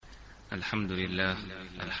الحمد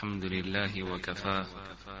لله وكفاه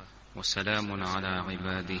وسلام على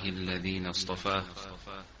عباده الذين اصطفاه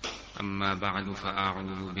أما بعد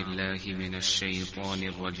فأعوذ بالله من الشيطان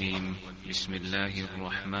الرجيم بسم الله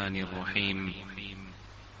الرحمن الرحيم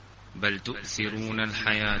بل تؤثرون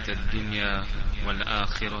الحياة الدنيا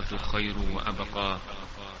والآخرة خير وأبقى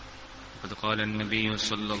قد قال النبي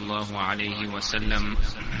صلى الله عليه وسلم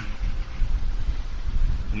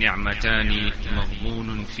نعمتان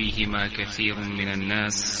مغبون فيهما كثير من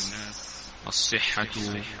الناس الصحة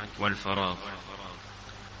والفراغ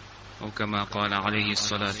أو كما قال عليه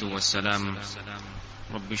الصلاة والسلام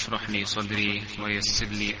رب اشرح لي صدري ويسر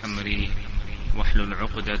لي أمري واحلل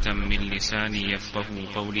عقدة من لساني يفقه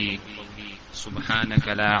قولي سبحانك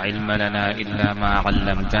لا علم لنا إلا ما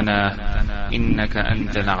علمتنا إنك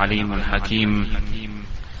أنت العليم الحكيم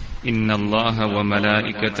إن الله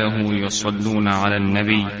وملائكته يصلون على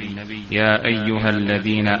النبي يا أيها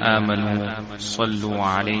الذين آمنوا صلوا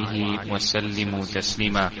عليه وسلموا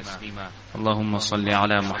تسليما اللهم صل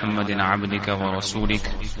على محمد عبدك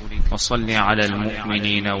ورسولك وصل على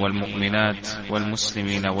المؤمنين والمؤمنات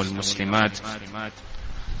والمسلمين والمسلمات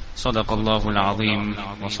صدق الله العظيم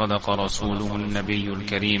وصدق رسوله النبي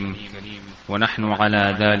الكريم ونحن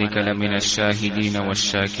على ذلك لمن الشاهدين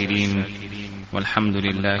والشاكرين والحمد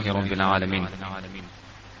لله رب العالمين.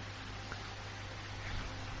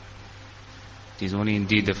 It is only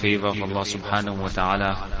indeed the favor of Allah subhanahu wa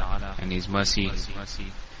ta'ala and His mercy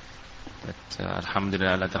that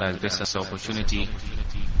alhamdulillah Allah ta'ala has blessed us the opportunity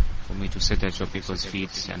for me to sit at your people's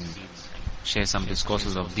feet and share some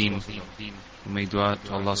discourses of deen. We make dua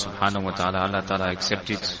to Allah subhanahu wa ta'ala. Allah ta'ala accept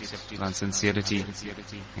it, grant sincerity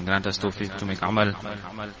and grant us tawfiq to make amal.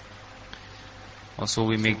 Also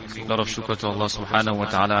we make a lot of shukr to Allah subhanahu wa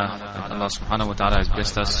ta'ala that Allah subhanahu wa ta'ala has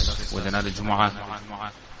blessed us with another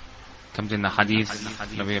Jumu'ah. Comes in the hadith,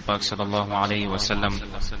 Nabi Pak sallallahu alayhi wa sallam,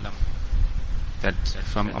 that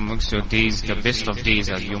from amongst your days, the best of days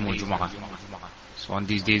are Yawmul Jumu'ah. So on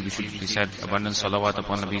these days we should recite abundant salawat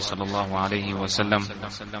upon Nabi sallallahu alayhi wa sallam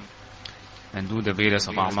and do the various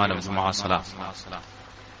of a'mal of Jumu'ah salah.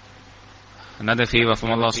 Another favor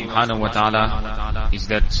from Allah subhanahu wa ta'ala is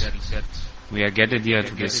that we are gathered here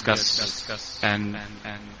to discuss and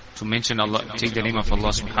to mention Allah, take the name of Allah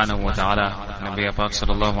subhanahu wa ta'ala. Nabi Pak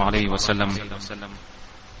sallallahu alayhi wa sallam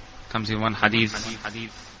comes in one hadith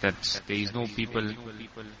that there is no people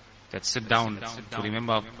that sit down to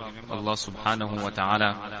remember Allah subhanahu wa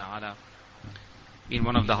ta'ala in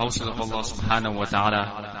one of the houses of Allah subhanahu wa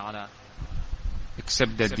ta'ala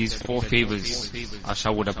except that these four favors are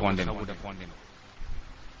showered upon them.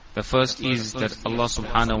 The first is that Allah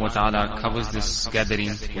subhanahu wa ta'ala covers this gathering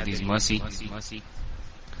with His mercy.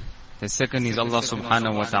 The second is Allah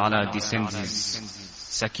subhanahu wa ta'ala descends His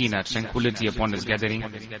sakina, tranquility upon this gathering.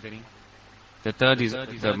 The third is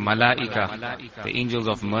the malaika, the angels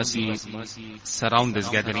of mercy surround this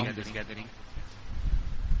gathering.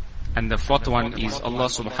 And the fourth one is Allah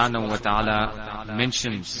subhanahu wa ta'ala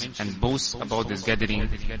mentions and boasts about this gathering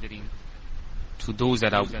to those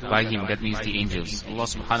that are by Him, that means the angels. Allah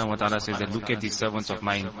subhanahu wa ta'ala says that look at these servants of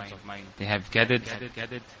mine, they have gathered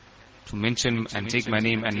to mention and take my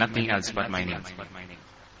name and nothing else but my name.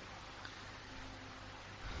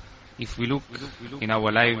 If we look in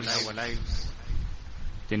our lives,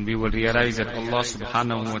 then we will realize that Allah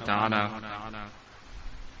subhanahu wa ta'ala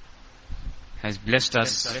has blessed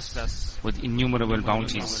us with innumerable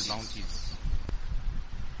bounties.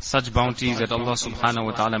 Such bounties that Allah subhanahu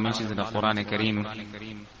wa ta'ala mentions in the Quran al-Kareem.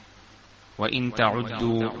 وَإِن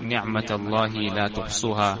تَعُدُّوا نِعْمَةَ اللَّهِ لَا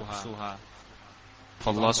تُحْصُوهَا. For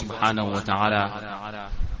Allah subhanahu wa ta'ala,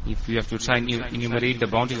 if you have to try and enumerate the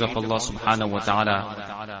bounties of Allah subhanahu wa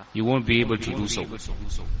ta'ala, you won't be able to do so.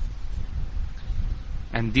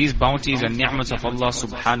 And these bounties and ni'mats of Allah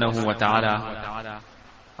subhanahu wa ta'ala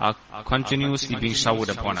are continuously being showered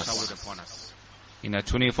upon us. In a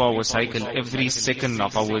 24-hour cycle, every second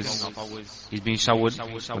of ours is being showered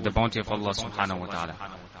with the bounty of Allah subhanahu wa ta'ala.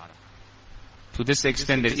 To this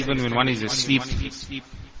extent that even when one is asleep,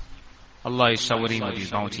 Allah is showering with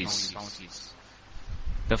His bounties.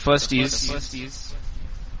 The first is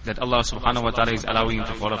that Allah subhanahu wa ta'ala is allowing you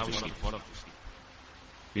to fall off to sleep.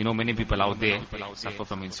 We know many people out there suffer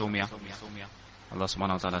from insomnia. Allah subhanahu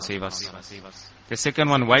wa ta'ala save us. The second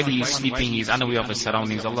one, while he is sleeping, he is unaware of his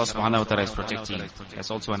surroundings. Allah subhanahu wa ta'ala is protecting him.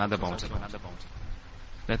 That's also another bounty.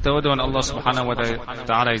 The third one, Allah subhanahu wa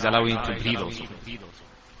ta'ala is allowing him to breathe also.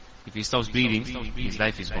 If he stops breathing, his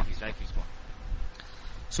life is gone.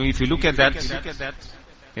 So if you look at that,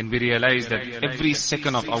 then we realize that every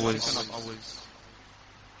second of ours,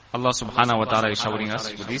 Allah subhanahu wa ta'ala is showering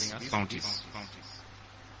us with these bounties.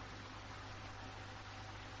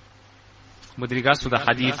 With regards to the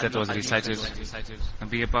hadith that was recited,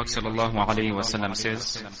 Nabi Pak sallallahu alayhi wa sallam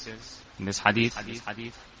says in this hadith,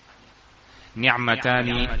 نِعْمَتَانِ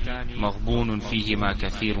مَغْبُونٌ فِيهِمَا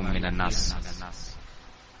كَثِيرٌ مِنَ النَّاسِ.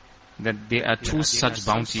 That there are two such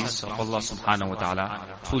bounties of Allah subhanahu wa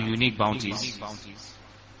ta'ala, two unique bounties,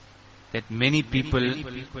 that many people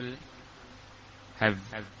have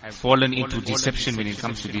fallen into deception when it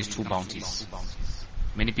comes to these two bounties.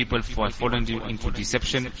 Many people have fallen into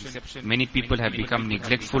deception. Many people have become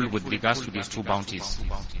neglectful with regards to these two bounties.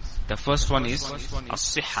 The first one is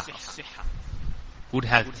as-sihha, good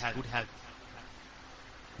health.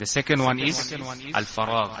 The second one is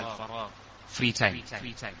al-faragh, free time.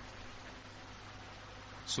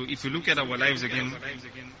 So if you look at our lives again,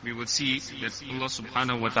 we will see that Allah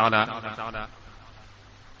subhanahu wa ta'ala,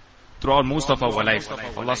 throughout most of our life,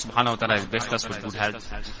 Allah subhanahu wa ta'ala has blessed us with good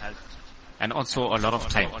health and also a lot of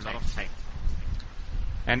time.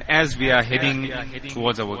 And as we are heading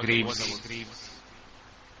towards our graves,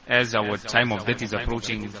 as our time of death is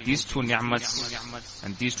approaching, these two ni'mats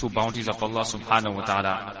and these two bounties of Allah subhanahu wa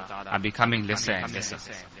ta'ala are becoming lesser and lesser.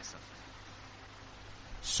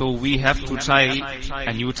 So we have to try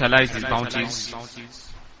and utilize these bounties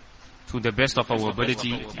to the best of our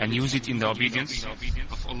ability and use it in the obedience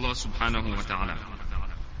of Allah subhanahu wa ta'ala.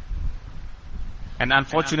 And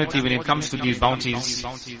unfortunately, when it comes to these bounties,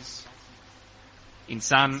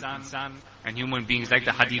 insan and human beings, like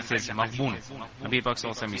the hadith says, maghboon. Nabi Pak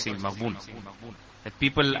sallallahu alayhi wa sallam is saying maghboon. That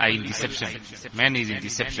people are in deception. Man is in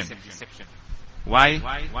deception. Why?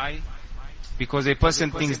 Because a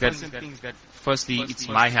person thinks that firstly, it's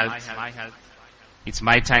my health, it's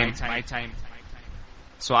my time,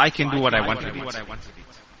 so I can do what I want with it.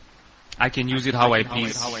 I can use it how I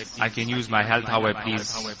please. I can use my health how I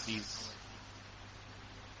please.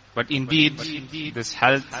 But indeed, this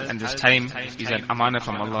health and this time is an amana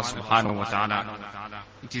from Allah subhanahu wa ta'ala.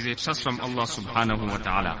 It is a trust from Allah subhanahu wa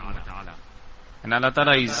ta'ala. And Allah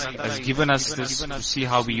ta'ala has given us this to see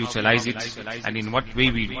how we utilize it and in what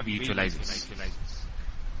way we utilize it.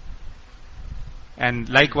 And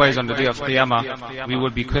likewise on the day of Qiyamah, we will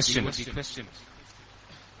be questioned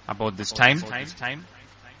about this time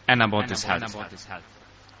and about this health.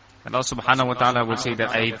 Allah subhanahu wa ta'ala will say that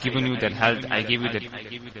I have given you that health, I gave you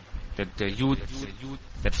that youth,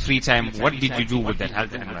 that free time. What did you do with that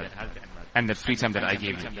health and wealth and that free time that I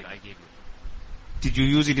gave you? Did you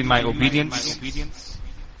use it in my obedience?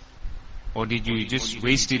 Or did you just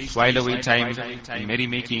waste it, while away time in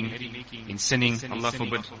merrymaking, in sinning? Allah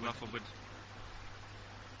forbid.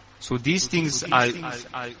 So these things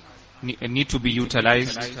need to be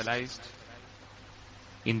utilized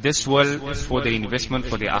in this world for the investment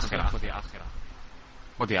for the akhirah.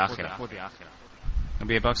 For the akhirah.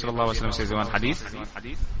 Nabi Pak sallallahu alayhi wa sallam says in one hadith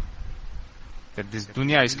that this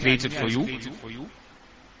dunya is created for you,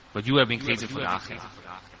 but you have been created for the akhirah.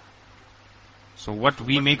 So what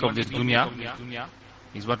we make of this dunya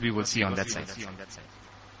is what we will see on that side.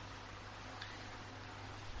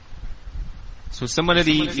 So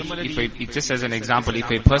similarly, if just as an example,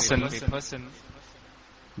 if a person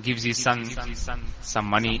gives his son some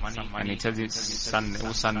money and he tells his son,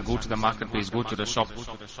 oh son, go to the marketplace, go to the shop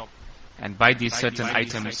and buy these certain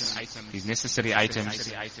items, these necessary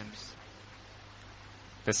items.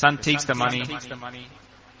 The son takes the money,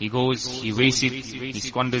 he goes, he wastes it, he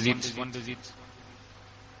squanders it.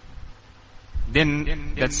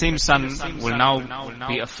 Then that same son will now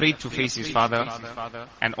be afraid to face his father,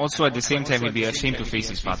 and also at the same time he'll be ashamed to face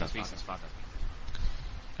his father.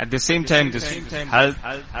 At the same time, this health,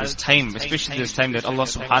 this time, especially this time that Allah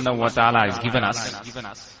subhanahu wa ta'ala has given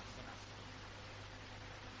us,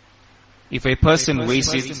 if a person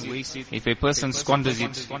wastes it, if a person squanders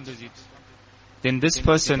it, then this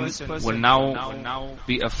person will now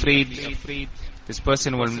be afraid, this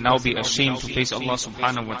person will now be ashamed to face Allah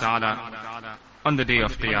subhanahu wa ta'ala on the day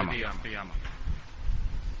of Qiyamah.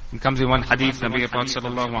 It comes in one hadith, Nabi Pak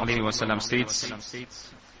sallallahu alayhi wa sallam states,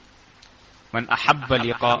 من أحب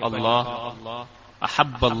لقاء الله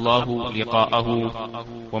أحب الله لقاءه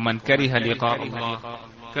ومن كره لقاء الله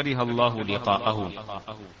كره الله لقاءه.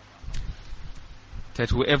 That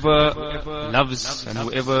whoever loves and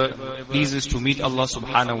whoever pleases to meet Allah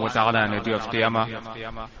subhanahu wa ta'ala on the day of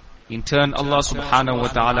Qiyamah, in turn Allah subhanahu wa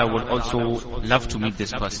ta'ala will also love to meet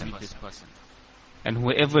this person. And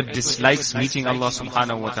whoever dislikes meeting Allah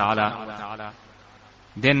subhanahu wa ta'ala,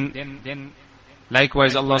 then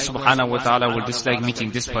likewise Allah subhanahu wa ta'ala will dislike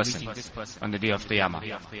meeting this person on the day of Qiyamah.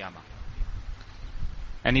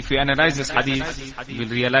 And if we analyze this hadith, we'll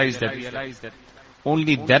realize that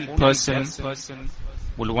only that person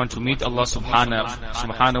will want to meet Allah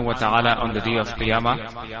subhanahu wa ta'ala on the day of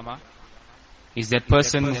Qiyamah, is that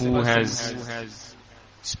person who has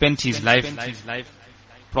spent his life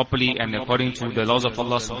properly and according to the laws of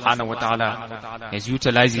Allah subhanahu wa ta'ala, has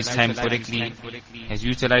utilized his time correctly, has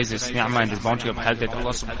utilized his ni'mah and his bounty of health that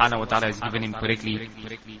Allah subhanahu wa ta'ala has given him correctly,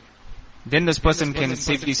 then this person can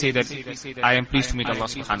safely say that I am pleased to meet Allah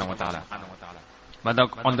subhanahu wa ta'ala. But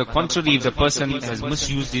on the contrary, if the person has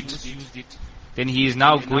misused it, then he is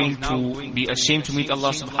now going to be ashamed to meet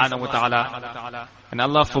Allah subhanahu wa ta'ala. And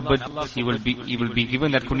Allah forbid, he will be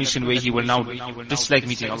given that condition where he will now dislike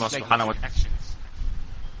meeting Allah subhanahu wa ta'ala.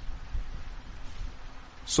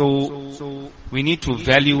 So, we need to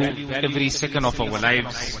value every second of our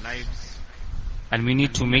lives, and we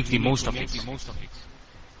need to make the most of it.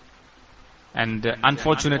 And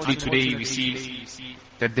unfortunately today we see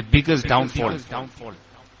that the biggest downfall,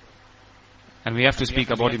 and we have to speak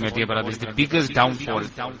about it, my dear brothers, the biggest downfall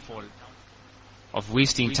of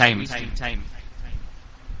wasting time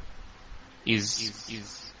is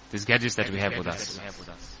these gadgets that we have with us.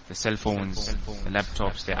 The cell phones, the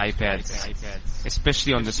laptops, the iPads,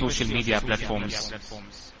 especially on the social media platforms.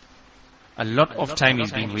 A lot of time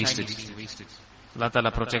is being wasted. Allah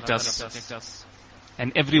Ta'ala protect us.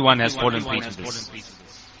 And everyone has fallen prey to this.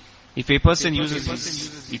 If a person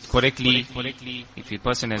uses it correctly, if a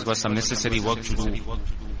person has got some necessary work to do,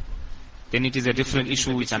 then it is a different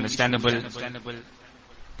issue, it's understandable.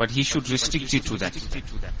 But he should restrict it to that.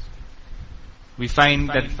 We find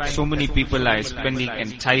that so many people are spending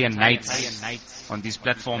entire nights on these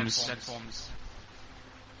platforms,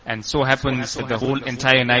 and so happens that the whole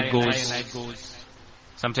entire night goes.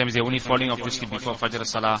 Sometimes they're only falling off to sleep before Fajr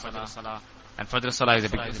Salah, and Fajr Salah is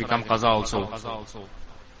become Qaza also.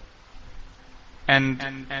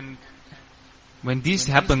 And when these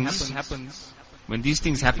happens, when these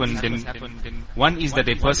things happen, then one is that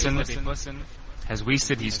a person has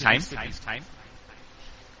wasted his time.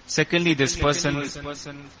 Secondly, this person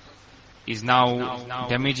is now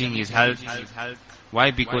damaging his health.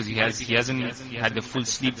 Why? Because he hasn't had the full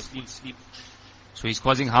sleep. So he's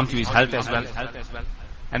causing harm to his health as well.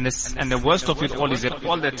 And the worst of it all is that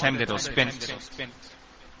all the time that was spent,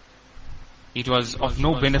 it was of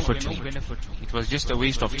no benefit to him. It was just a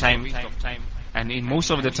waste of time. And in most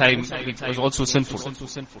of the time, it was also sinful.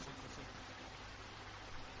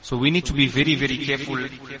 So we need to be very, very careful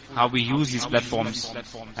how we use these platforms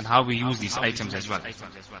and how we use these items as well.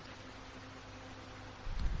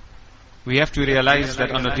 We have to realize that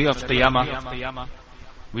on the day of Qiyamah,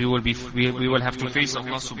 we will have to face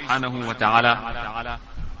Allah subhanahu wa ta'ala,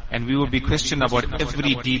 and we will be questioned about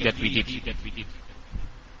every deed that we did.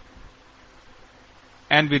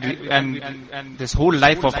 And this whole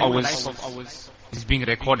life of ours is being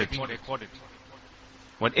recorded.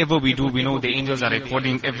 Whatever we do, we know the angels are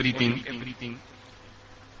recording everything.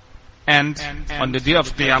 And on the day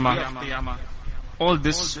of Qiyamah, all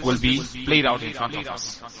this will be played out in front of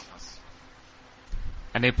us.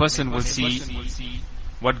 And a person will see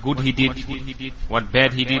what good he did, what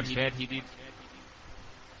bad he did.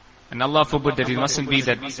 And Allah forbid that it mustn't be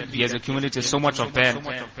that he has accumulated so much of bad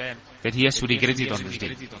that he has to regret it on this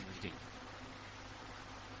day.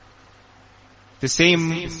 The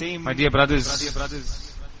same, my dear brothers,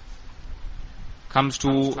 comes to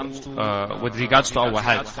with regards to our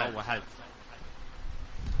health.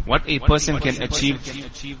 What a person can achieve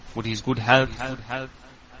with his good health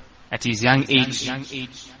at his young age,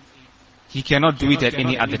 he cannot do it at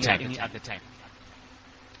any other time.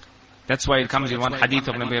 That's why it comes in one hadith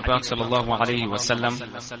of Nabi Pak sallallahu alayhi wa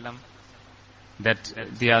sallam that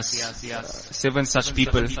there are 7 such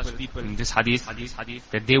people in this hadith,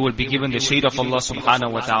 that they will be given the shade of Allah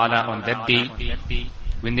subhanahu wa ta'ala on that day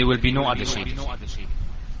when there will be no other shade.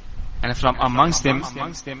 And from amongst them,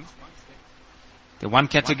 the one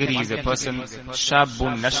category is a person,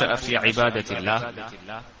 shabun nasha'a fi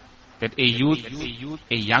ibadatillah, that a youth,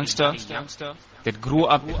 a youngster, that grew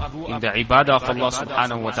up in the ibadah of Allah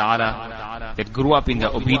subhanahu wa ta'ala, that grew up in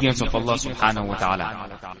the obedience of Allah subhanahu wa ta'ala.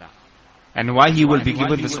 And why he will be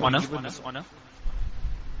given this honor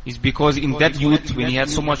is because in that youth, when he had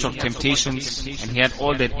so much of temptations and he had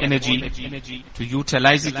all that energy to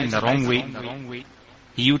utilize it in the wrong way,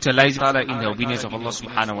 he utilized it in the obedience of Allah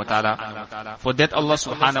subhanahu wa ta'ala. For that Allah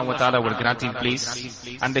subhanahu wa ta'ala will grant him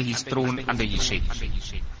place under his throne, under his shade.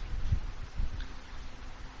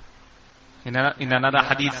 In another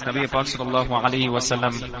hadith, Nabi Pak sallallahu alayhi wa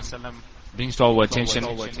sallam brings to our attention,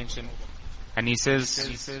 and he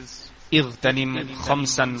says, اغتنم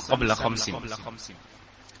خمسا قبل خمس,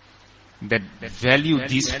 that value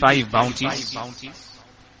these 5 bounties,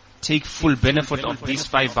 take full benefit of these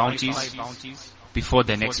 5 bounties before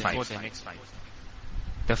the next 5.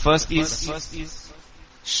 The first is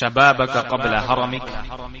Shababaka qabla haramik,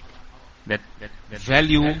 that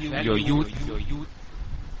value your youth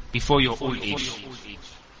before your old age.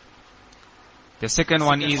 The second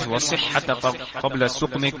one is wasihhataka qabla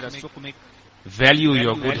suqmik, value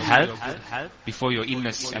your good health before your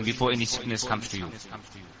illness and before any sickness comes to you.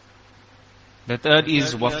 The third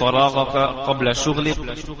is wafaragaka qabla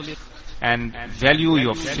shughlik, and value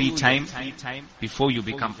your free time before you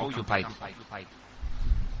become occupied.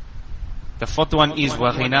 The fourth one is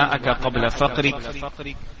وَغِنَاءَكَ قَبْلَ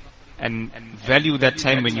فَقْرِكَ, and value that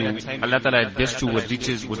time when Allah Ta'ala had blessed you with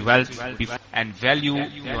riches, with wealth, and value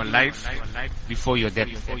your life before your death.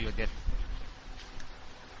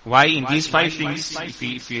 Why? In these five things,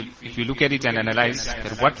 if you look at it and analyze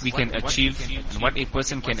that what we can achieve and what a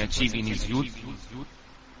person can achieve in his youth,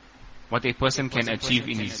 what a person can achieve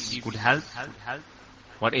in his good health,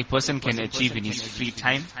 what a person can achieve in his free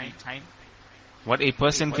time, what a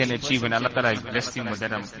person can achieve when Allah Ta'ala has blessed him with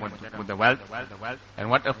the wealth, and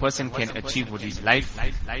what a person can achieve with his life,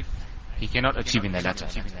 he cannot achieve in the latter.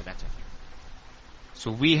 So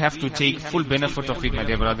we have to take full benefit of it, my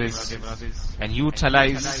dear brothers, and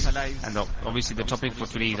utilize, and obviously the topic for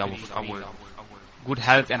today is our good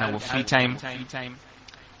health and our free time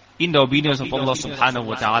in the obedience of Allah subhanahu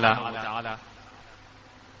wa ta'ala,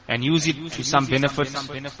 and use it to some benefit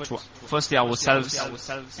to firstly ourselves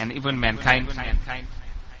and even mankind.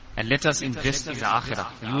 And let us invest in the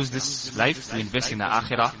akhirah. Use this life to invest in the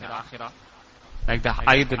akhirah. Like the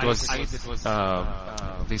ayat that was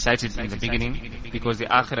recited in the beginning, because the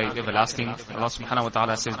akhirah is everlasting. Allah subhanahu wa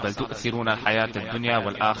ta'ala says, بَلْ تُؤْثِرُونَ الْحَيَاةَ الدُّنْيَا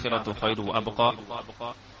وَالْآخِرَةُ خَيْرُ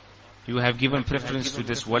وَأَبْقَى. You have given preference to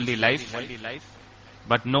this worldly life,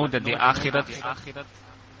 but know that the akhirat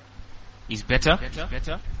is better,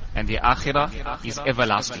 and the akhirah is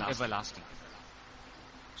everlasting.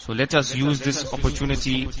 So let us use this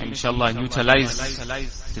opportunity, inshallah, and utilize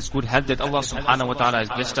this good health that Allah subhanahu wa ta'ala has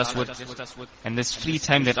blessed us with, and this free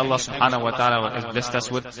time that Allah subhanahu wa ta'ala has blessed us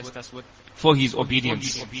with, for His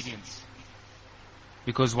obedience.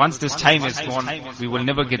 Because once this time is gone, we will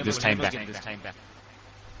never get this time back.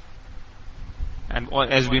 And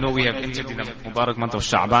as we know, we have entered in the Mubarak month of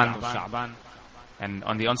Sha'ban. And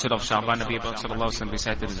on the onset of Sha'ban, Nabi sallallahu alaihi wasallam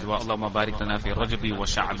recited this dua, Allahumma barik lana fi Rajab wa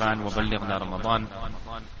Sha'ban wa ballighna Ramadan.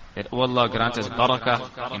 That, oh Allah, grant us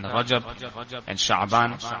barakah in Rajab and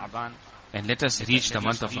Sha'ban, and let us reach the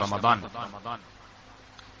month of Ramadan.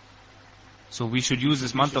 So we should use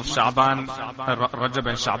this month of Sha'ban, Rajab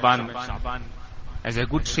and Sha'ban as a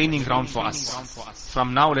good training ground for us.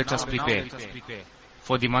 From now, let us prepare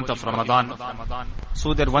for the month of Ramadan,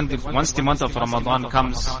 so that once the month of Ramadan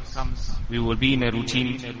comes, we will be in a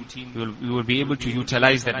routine, we will be able to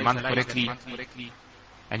utilize that month correctly,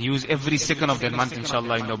 and use every second of that month,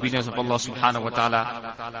 inshallah, in the obedience of Allah subhanahu wa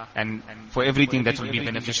ta'ala, and for everything that will be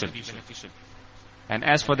beneficial. And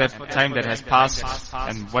as for that time that has passed,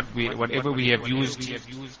 and whatever we have used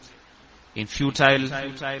in futile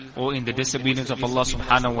or in the disobedience of Allah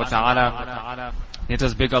subhanahu wa ta'ala, let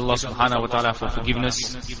us beg Allah subhanahu wa ta'ala for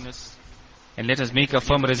forgiveness, and let us make a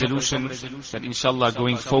firm resolution that inshallah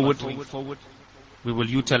going forward we will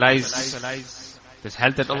utilize this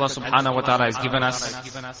health that Allah subhanahu wa ta'ala has given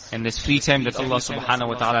us, and this free time that Allah subhanahu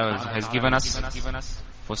wa ta'ala has given us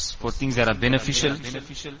for things that are beneficial,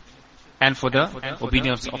 and for the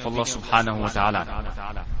obedience of Allah subhanahu wa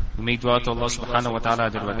ta'ala. We make dua to Allah subhanahu wa ta'ala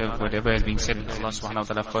that whatever has been said, Allah subhanahu wa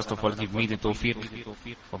ta'ala first of all give me the tawfiq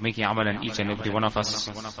of making amal in each and every one of us.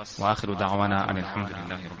 Wa akhiru da'wana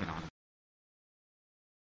alhamdulillahi rabbil alamin.